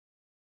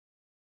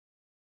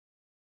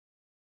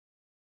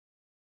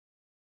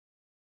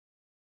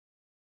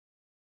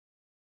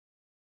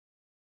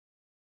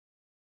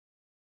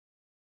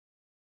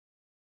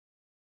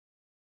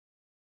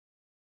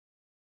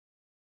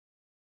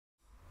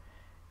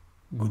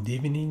Good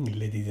evening,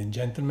 ladies and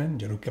gentlemen.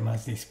 Gianluca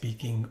Massi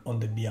speaking on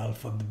the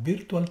behalf of the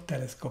Virtual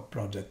Telescope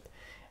project.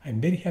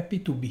 I'm very happy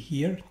to be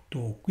here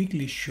to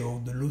quickly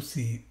show the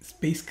Lucy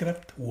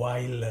spacecraft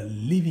while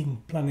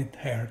leaving planet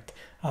Earth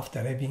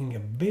after having a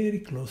very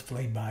close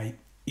flyby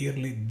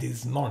early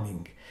this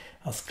morning.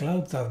 As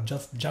clouds are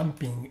just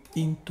jumping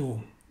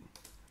into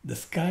the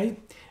sky,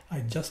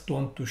 I just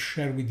want to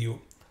share with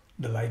you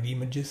the live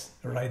images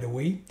right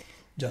away,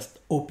 just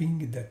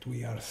hoping that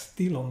we are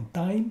still on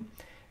time.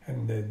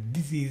 And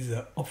this is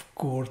of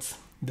course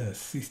the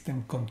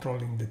system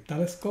controlling the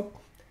telescope.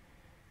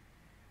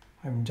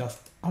 I'm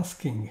just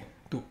asking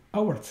to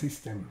our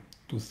system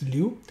to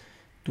slew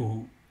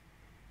to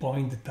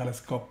point the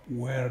telescope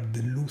where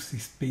the Lucy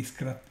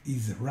spacecraft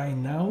is right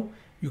now.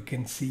 You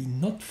can see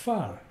not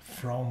far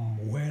from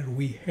where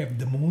we have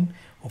the moon.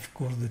 Of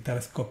course, the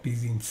telescope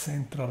is in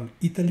central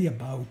Italy,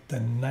 about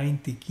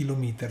 90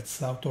 kilometers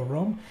south of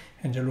Rome,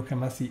 and Gianluca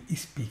Massi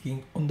is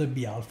speaking on the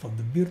behalf of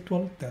the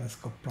Virtual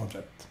Telescope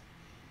project.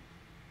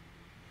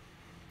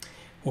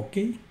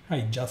 Okay,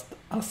 I just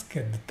asked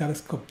the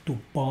telescope to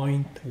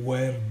point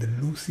where the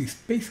Lucy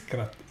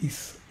spacecraft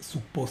is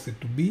supposed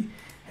to be,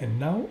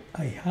 and now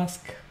I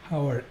ask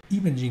our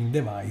imaging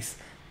device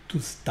to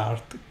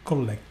start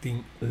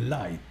collecting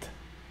light.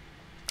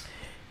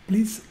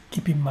 Please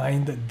keep in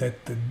mind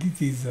that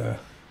this is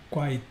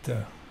quite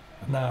an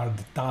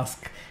hard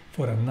task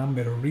for a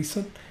number of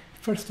reasons.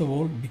 First of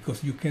all,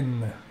 because you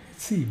can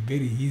see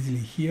very easily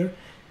here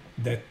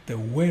that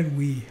where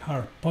we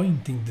are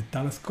pointing the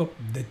telescope,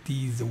 that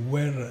is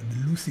where the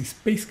Lucy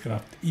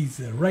spacecraft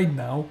is right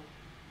now,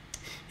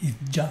 is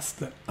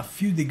just a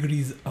few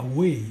degrees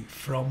away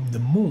from the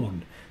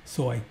moon,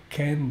 so I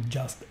can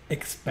just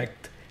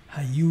expect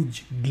a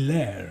huge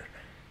glare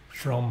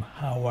from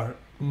our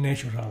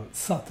natural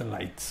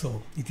satellite,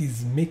 so it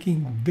is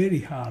making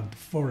very hard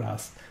for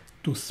us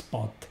to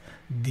spot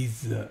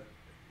this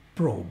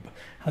probe.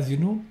 As you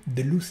know,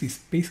 the Lucy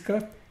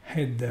spacecraft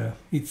had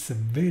its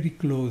very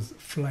close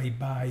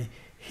flyby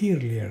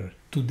earlier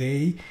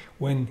today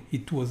when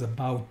it was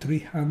about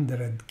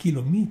 300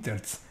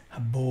 kilometers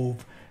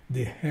above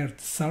the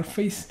Earth's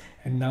surface,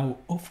 and now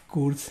of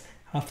course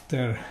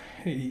after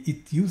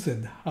it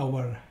used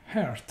our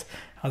Earth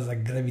as a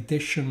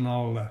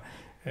gravitational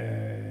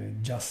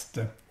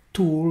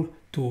tool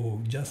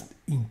to just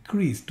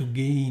increase, to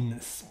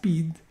gain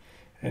speed,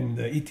 and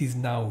it is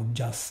now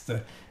just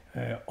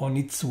on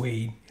its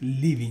way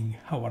leaving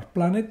our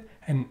planet,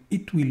 and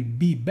it will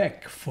be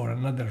back for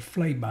another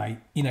flyby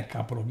in a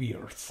couple of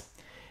years.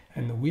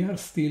 And we are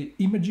still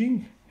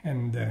imaging,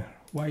 and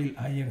while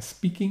I am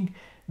speaking,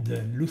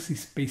 the Lucy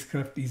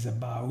spacecraft is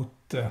about,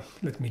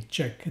 let me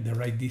check the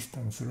right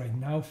distance right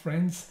now,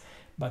 friends,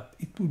 but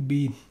it would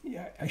be,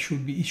 it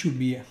should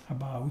be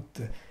about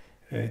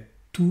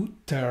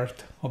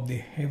 2/3 of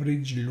the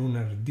average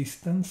lunar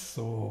distance,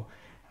 so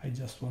I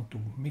just want to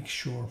make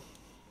sure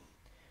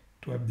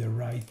to have the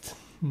right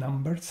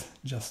numbers,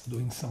 just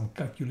doing some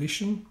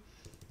calculation.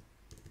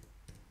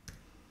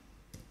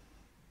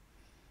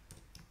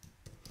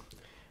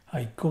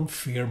 I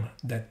confirm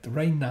that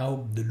right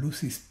now the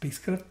Lucy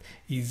spacecraft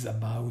is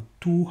about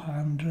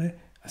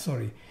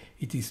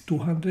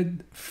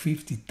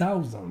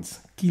 250,000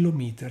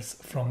 kilometers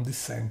from the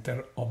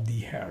center of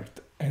the Earth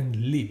and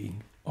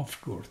leaving,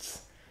 of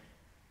course.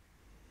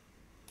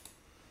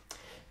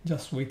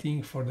 Just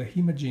waiting for the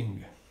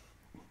imaging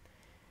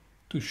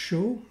to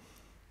show.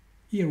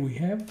 Here we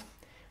have,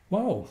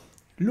 wow,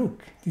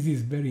 look, this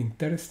is very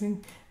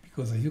interesting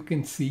because as you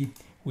can see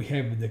we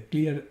have the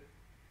clear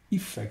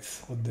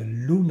effects of the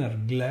lunar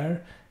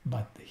glare,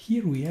 but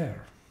here we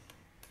are.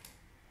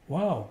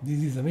 Wow,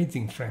 this is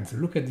amazing, friends.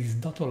 Look at this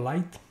dot of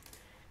light.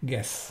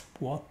 Guess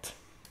what?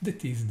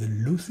 That is the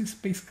Lucy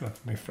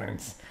spacecraft, my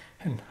friends.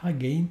 And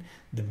again,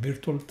 the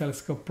Virtual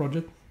Telescope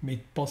project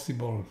made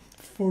possible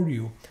for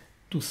you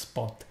to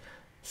spot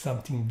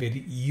something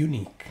very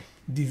unique.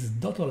 This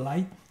dot of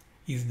light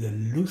is the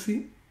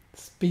Lucy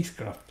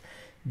spacecraft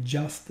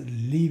just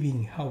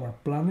leaving our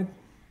planet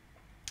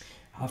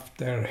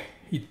after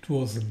it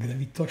was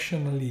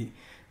gravitationally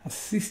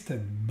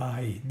assisted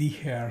by the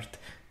Earth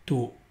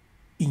to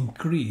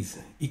increase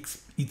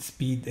its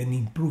speed and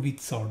improve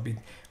its orbit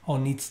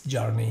on its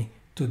journey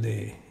to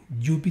the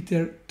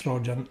Jupiter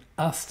Trojan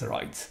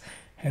asteroids.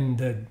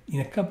 And in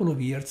a couple of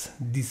years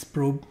this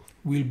probe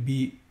will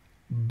be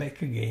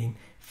back again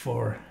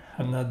for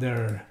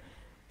another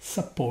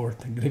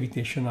support,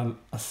 gravitational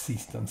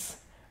assistance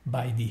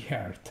by the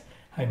Earth.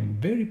 I'm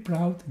very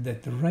proud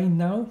that right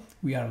now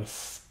we are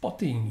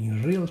spotting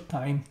in real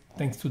time,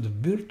 thanks to the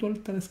Virtual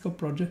Telescope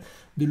project,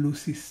 the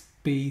Lucy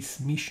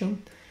space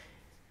mission.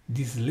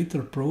 This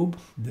little probe,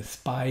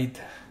 despite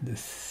the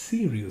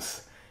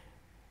serious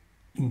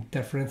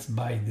interference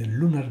by the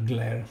lunar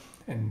glare,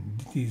 and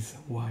this is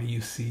why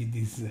you see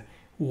this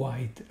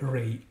white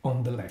ray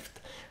on the left.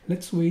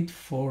 Let's wait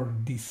for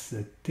this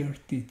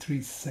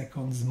 33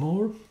 seconds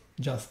more,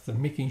 just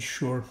making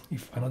sure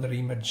if another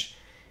image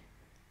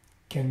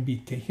can be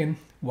taken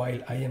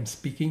while I am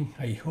speaking.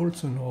 I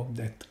also know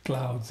that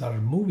clouds are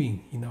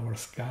moving in our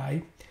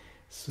sky,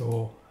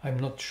 so I'm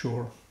not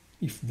sure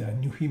if the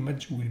new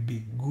image will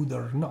be good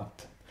or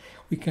not.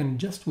 We can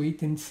just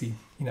wait and see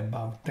in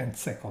about 10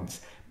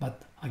 seconds.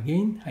 But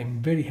again,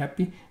 I'm very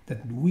happy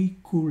that we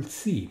could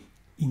see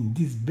in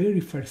this very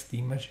first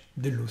image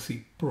the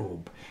Lucy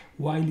probe.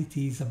 While it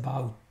is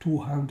about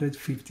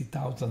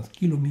 250,000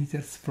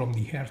 kilometers from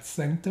the Earth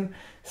center,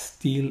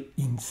 still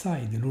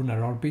inside the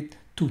lunar orbit,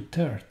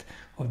 2/3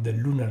 of the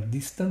lunar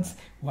distance,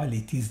 while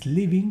it is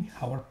leaving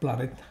our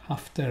planet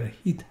after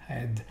it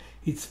had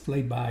its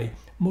flyby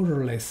more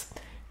or less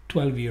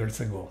 12 years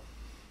ago.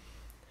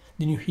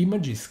 The new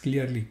image is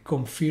clearly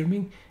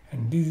confirming,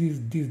 and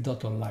this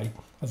dot of light,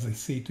 as I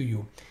say to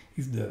you,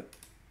 is the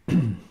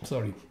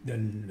sorry,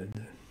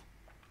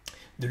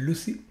 the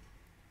Lucy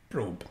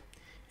probe.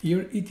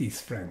 Here it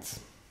is, friends.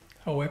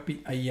 How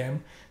happy I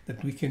am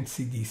that we can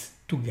see this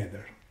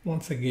together.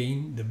 Once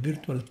again, the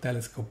Virtual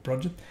Telescope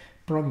project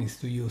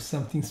promised to you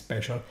something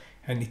special,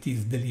 and it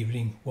is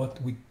delivering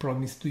what we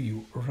promised to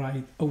you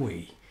right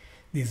away.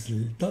 This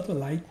dot of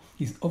light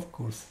is, of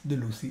course, the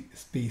Lucy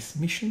space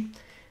mission,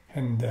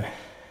 and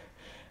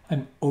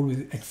I'm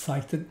always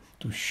excited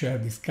to share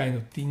this kind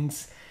of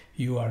things.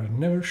 You are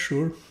never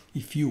sure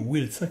if you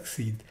will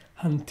succeed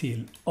until,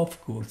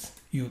 of course,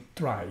 you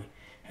try.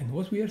 And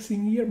what we are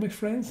seeing here, my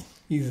friends,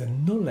 is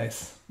no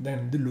less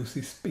than the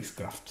Lucy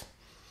spacecraft.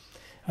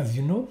 As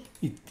you know,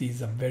 it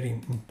is a very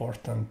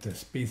important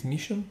space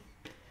mission.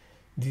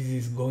 This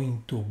is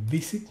going to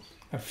visit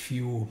a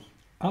few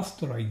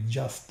asteroids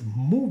just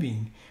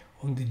moving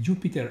on the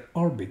Jupiter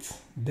orbits.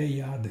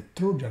 They are the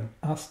Trojan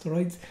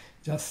asteroids,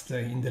 just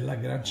in the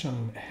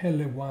Lagrangian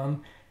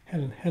L1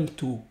 and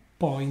L2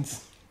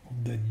 points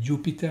of the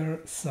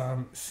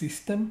Jupiter-Sun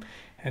system,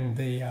 and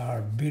they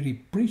are very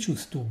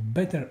precious to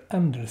better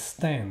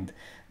understand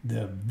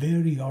the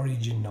very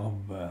origin of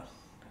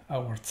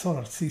our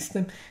solar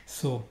system.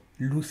 So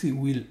Lucy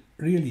will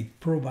really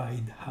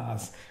provide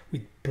us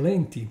with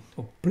plenty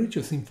of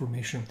precious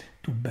information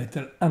to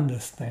better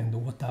understand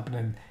what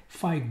happened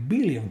 5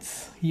 billion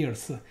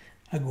years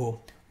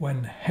ago,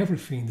 when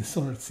everything in the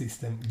solar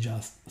system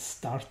just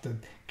started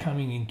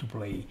coming into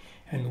play.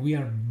 And we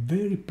are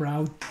very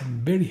proud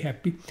and very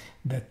happy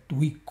that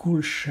we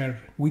could share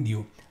with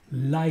you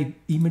live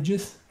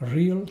images,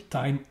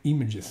 real-time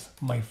images,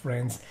 my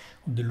friends,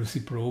 of the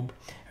Lucy probe.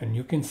 And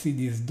you can see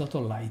this dot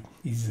of light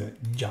is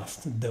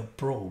just the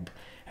probe,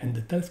 and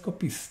the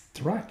telescope is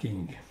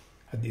tracking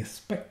the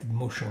expected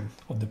motion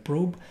of the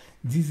probe.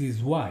 This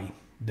is why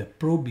the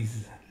probe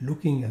is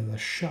looking at a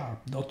sharp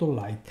dot of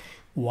light,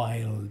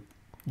 while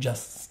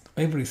just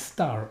every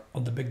star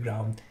on the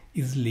background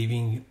is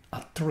leaving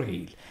a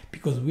trail,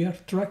 because we are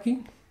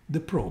tracking the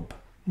probe,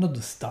 not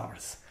the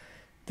stars.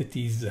 That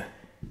is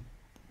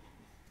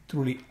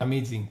truly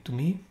amazing to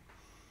me.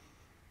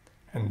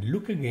 And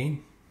look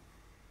again,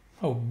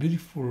 how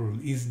beautiful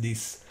is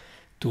this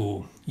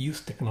to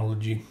use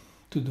technology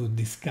to do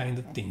this kind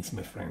of things,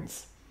 my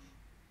friends.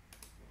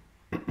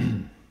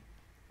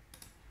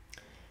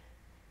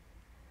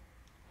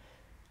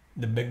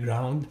 The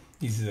background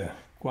is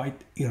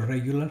quite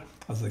irregular,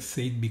 as I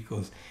said,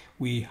 because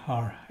we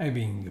are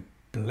having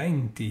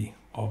plenty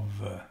of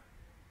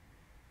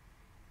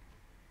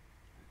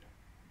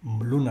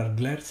lunar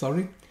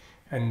glare,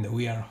 and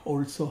we are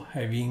also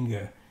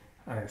having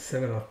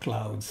several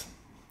clouds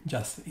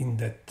just in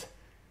that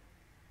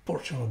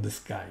portion of the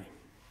sky.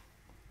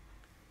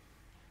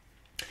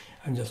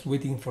 I'm just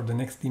waiting for the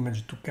next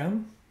image to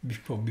come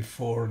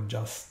before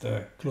just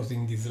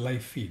closing this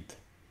live feed.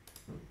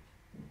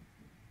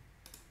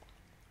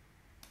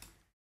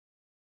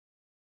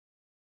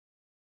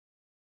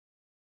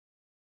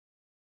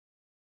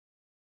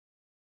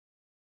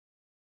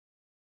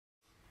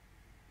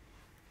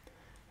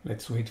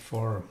 Let's wait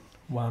for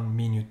 1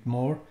 minute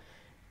more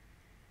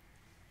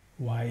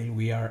while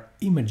we are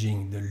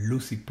imaging the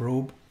Lucy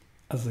probe.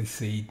 As I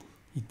said,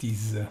 it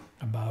is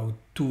about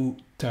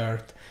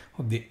 2/3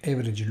 of the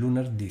average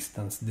lunar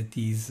distance, that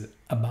is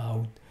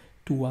about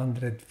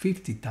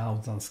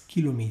 250,000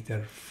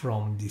 kilometers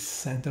from the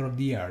center of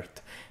the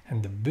Earth,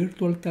 and the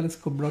Virtual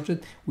Telescope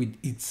project, with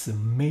its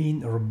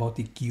main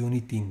robotic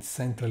unit in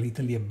central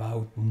Italy,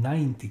 about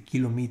 90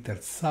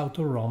 kilometers south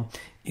of Rome,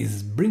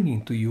 is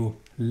bringing to you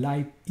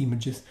live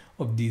images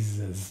of this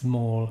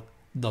small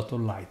dot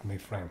of light, my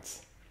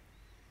friends.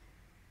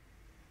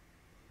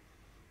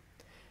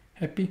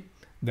 Happy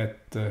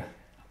that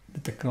the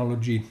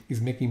technology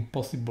is making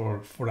possible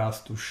for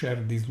us to share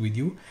this with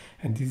you,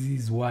 and this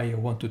is why I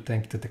want to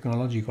thank the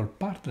technological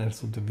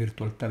partners of the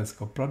Virtual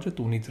Telescope project: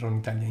 Unitron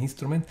Italian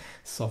Instrument,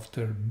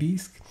 Software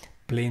Bisq,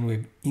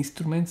 Planewave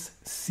Instruments,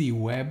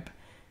 C-Web,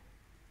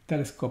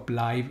 Telescope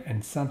Live,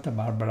 and Santa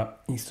Barbara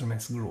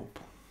Instruments Group.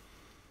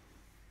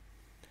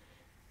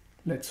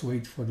 Let's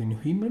wait for the new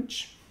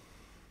image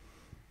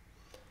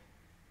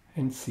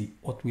and see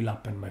what will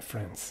happen, my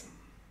friends.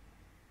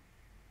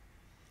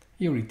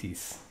 Here it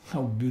is.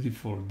 How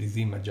beautiful these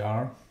images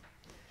are.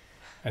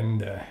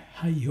 And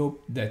I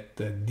hope that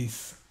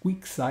this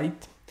quick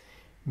site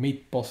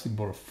made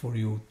possible for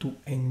you to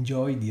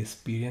enjoy the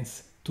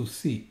experience, to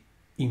see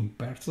in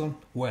person,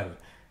 well,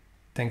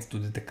 thanks to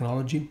the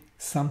technology,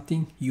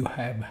 something you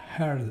have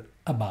heard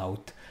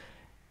about,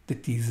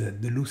 that is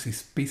the Lucy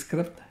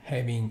spacecraft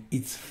having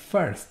its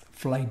first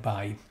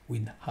flyby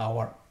with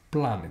our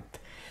planet.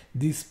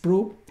 This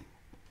probe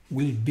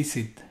will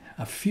visit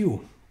a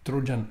few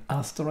Trojan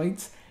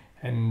asteroids,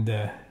 and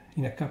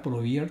in a couple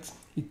of years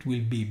it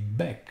will be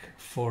back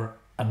for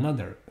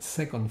another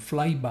second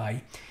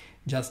flyby,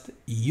 just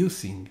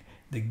using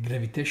the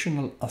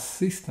gravitational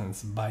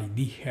assistance by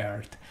the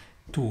Earth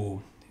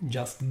to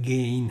just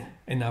gain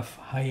enough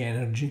high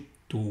energy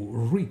to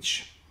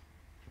reach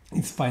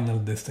its final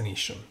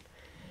destination.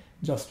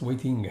 Just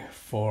waiting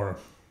for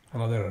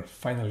another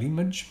final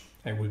image.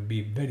 I will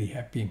be very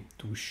happy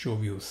to show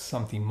you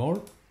something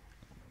more.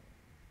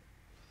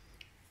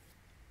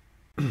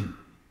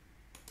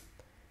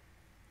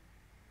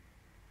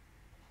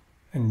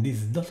 And this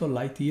dot of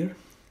light here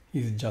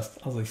is just,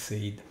 as I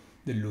said,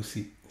 the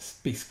Lucy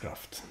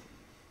spacecraft.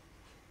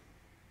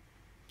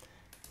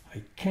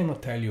 I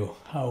cannot tell you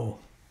how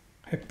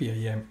happy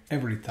I am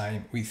every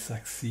time we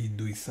succeed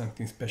doing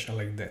something special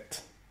like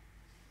that.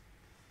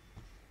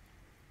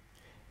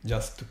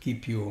 Just to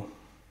keep you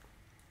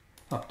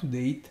up to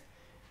date,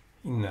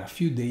 in a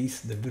few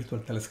days the Virtual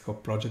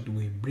Telescope project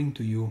will bring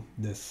to you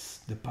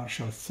the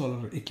partial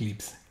solar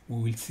eclipse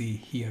we will see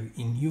here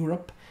in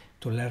Europe.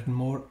 To learn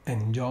more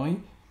and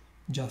join,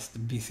 just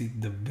visit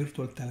the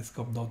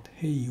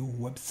virtualtelescope.eu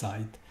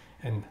website,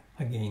 and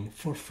again,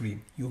 for free,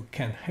 you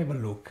can have a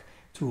look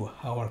through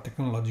our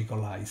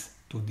technological eyes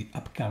to the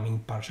upcoming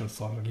partial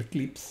solar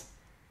eclipse.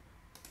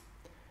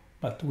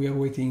 But we are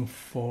waiting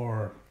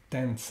for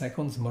 10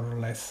 seconds more or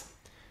less,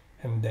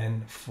 and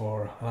then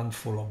for a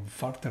handful of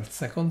further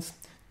seconds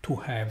to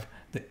have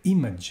the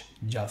image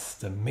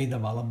just made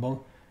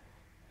available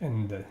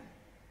and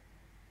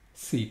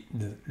see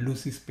the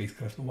Lucy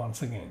spacecraft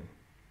once again.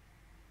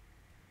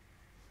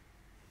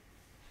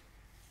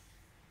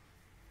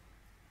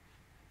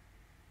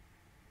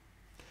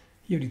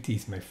 Here it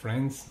is, my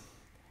friends.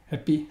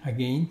 Happy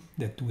again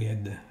that we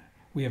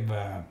have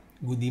a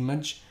good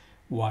image,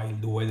 while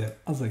the weather,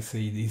 as I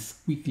said, is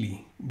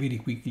very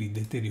quickly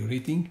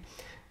deteriorating.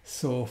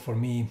 So for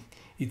me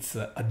it's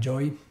a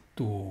joy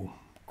to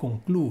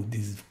conclude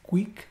this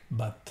quick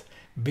but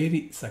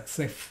very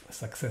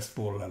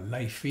successful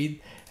live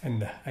feed,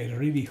 and I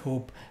really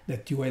hope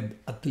that you had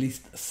at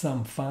least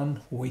some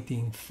fun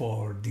waiting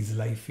for this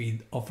live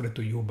feed offered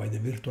to you by the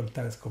Virtual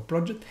Telescope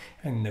project,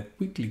 and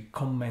quickly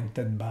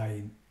commented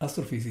by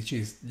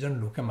astrophysicist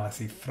Gianluca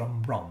Masi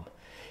from Rome.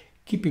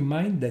 Keep in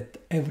mind that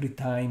every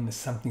time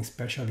something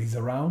special is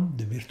around,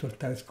 the Virtual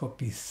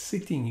Telescope is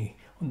sitting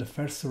on the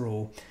first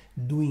row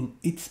doing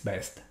its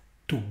best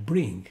to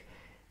bring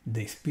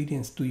the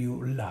experience to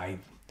you live,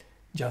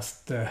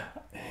 just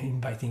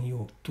inviting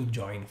you to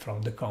join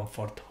from the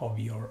comfort of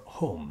your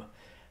home.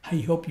 I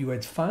hope you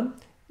had fun.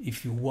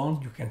 If you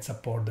want, you can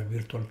support the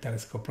Virtual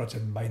Telescope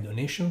project by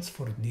donations.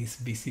 For this,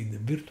 visit the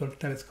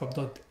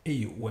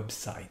virtualtelescope.eu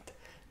website.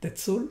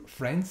 That's all,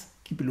 friends.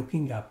 Keep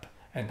looking up,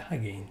 and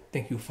again,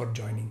 thank you for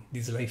joining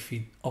this live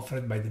feed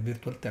offered by the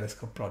Virtual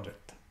Telescope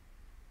project.